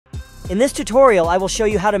In this tutorial, I will show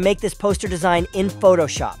you how to make this poster design in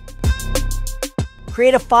Photoshop.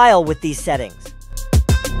 Create a file with these settings.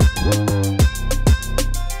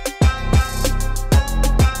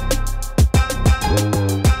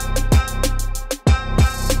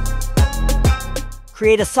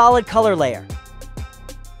 Create a solid color layer.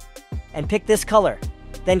 And pick this color.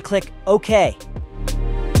 Then click OK.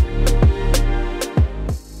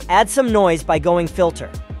 Add some noise by going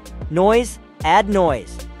Filter. Noise, add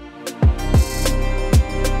noise.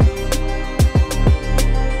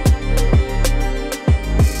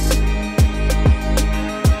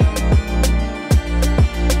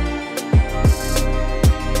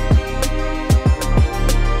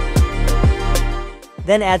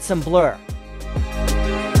 Then add some blur.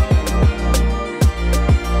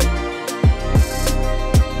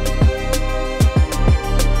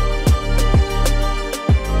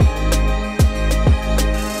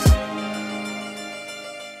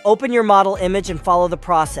 Open your model image and follow the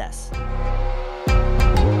process.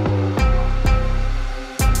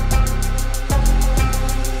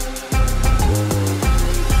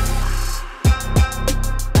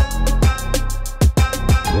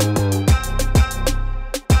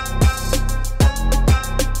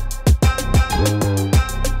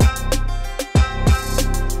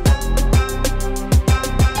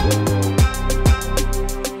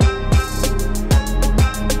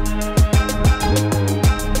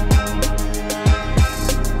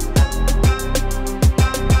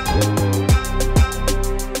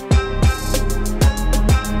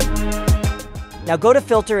 Now go to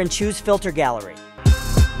Filter and choose Filter Gallery.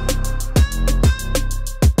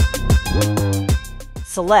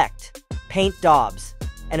 Select Paint Daubs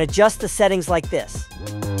and adjust the settings like this.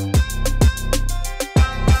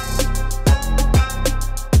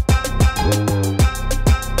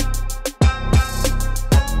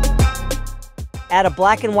 Add a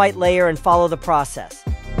black and white layer and follow the process.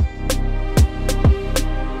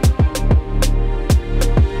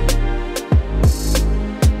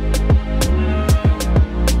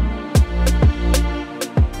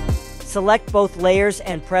 Select both layers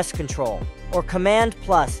and press Ctrl or Command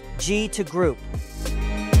plus G to group.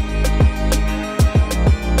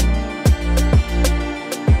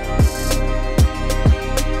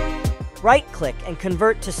 Right-click and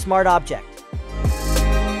convert to Smart Object.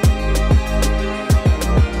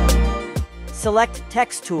 Select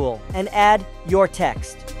Text tool and add your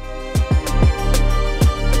text.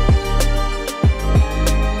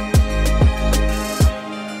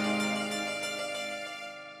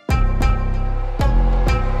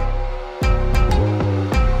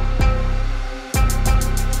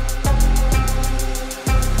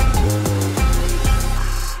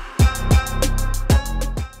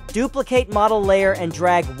 Duplicate model layer and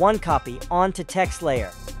drag one copy onto text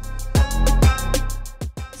layer.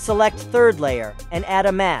 Select third layer and add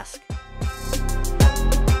a mask.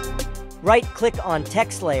 Right-click on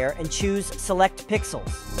text layer and choose Select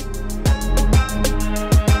Pixels.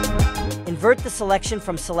 Invert the selection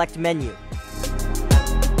from Select Menu.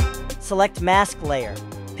 Select Mask layer,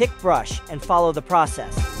 pick Brush, and follow the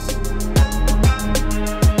process.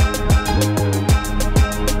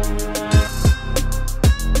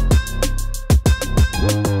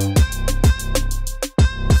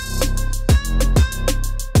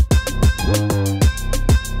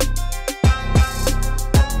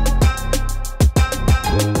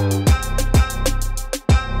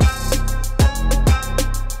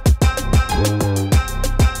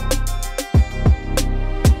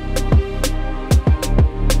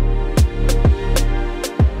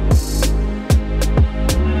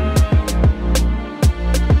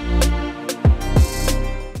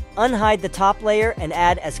 Unhide the top layer and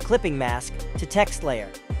add as clipping mask to text layer.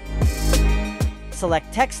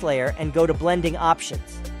 Select text layer and go to blending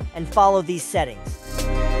options and follow these settings.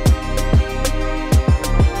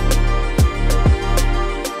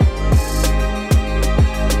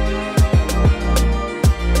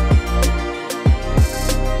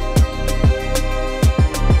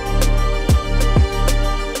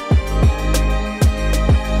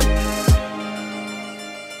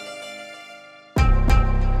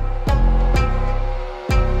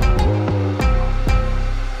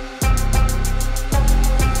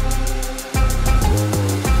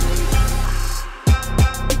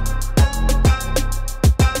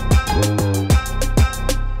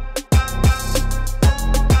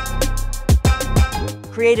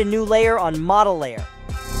 Create a new layer on Model Layer.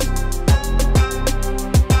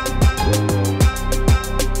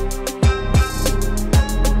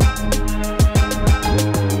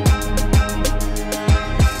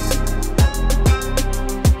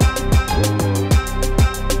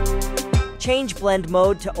 Change blend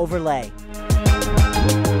mode to overlay.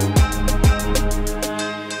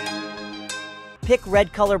 Pick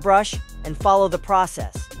red color brush and follow the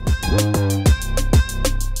process.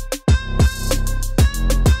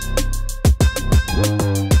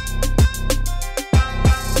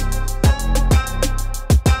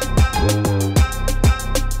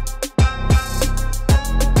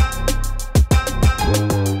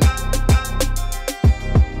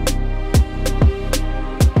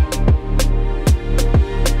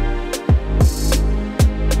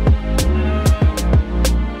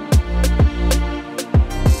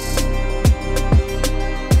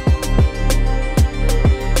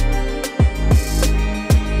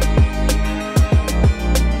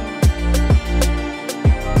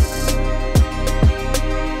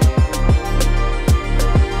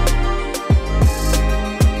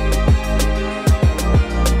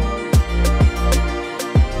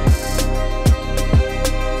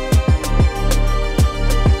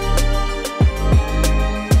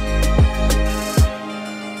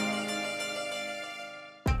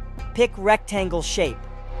 Pick rectangle shape.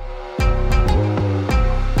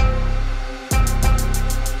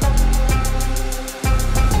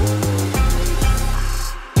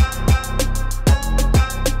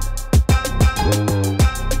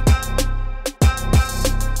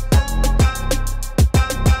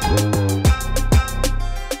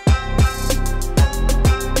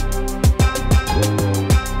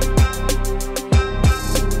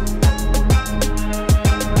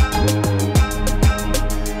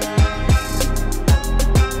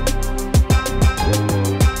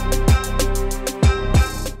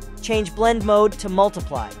 Change blend mode to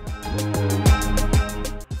multiply.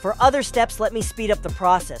 For other steps, let me speed up the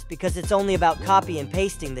process because it's only about copy and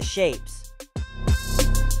pasting the shapes.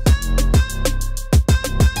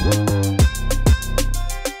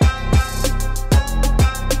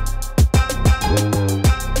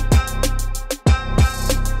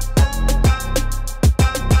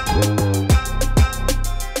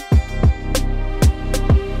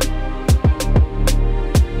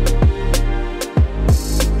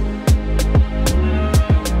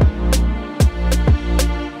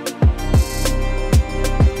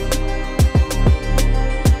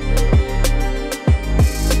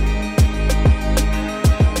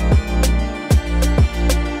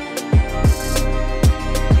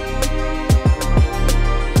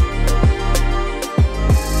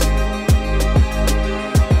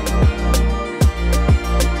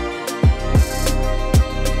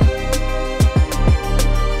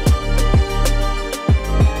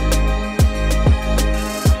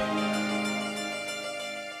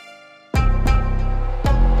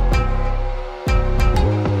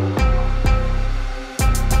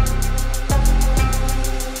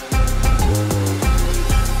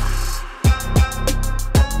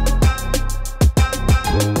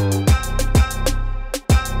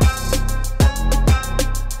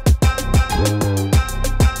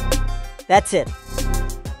 That's it.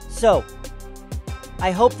 So,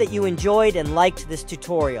 I hope that you enjoyed and liked this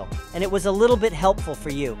tutorial, and it was a little bit helpful for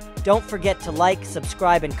you. Don't forget to like,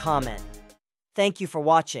 subscribe, and comment. Thank you for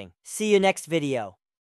watching. See you next video.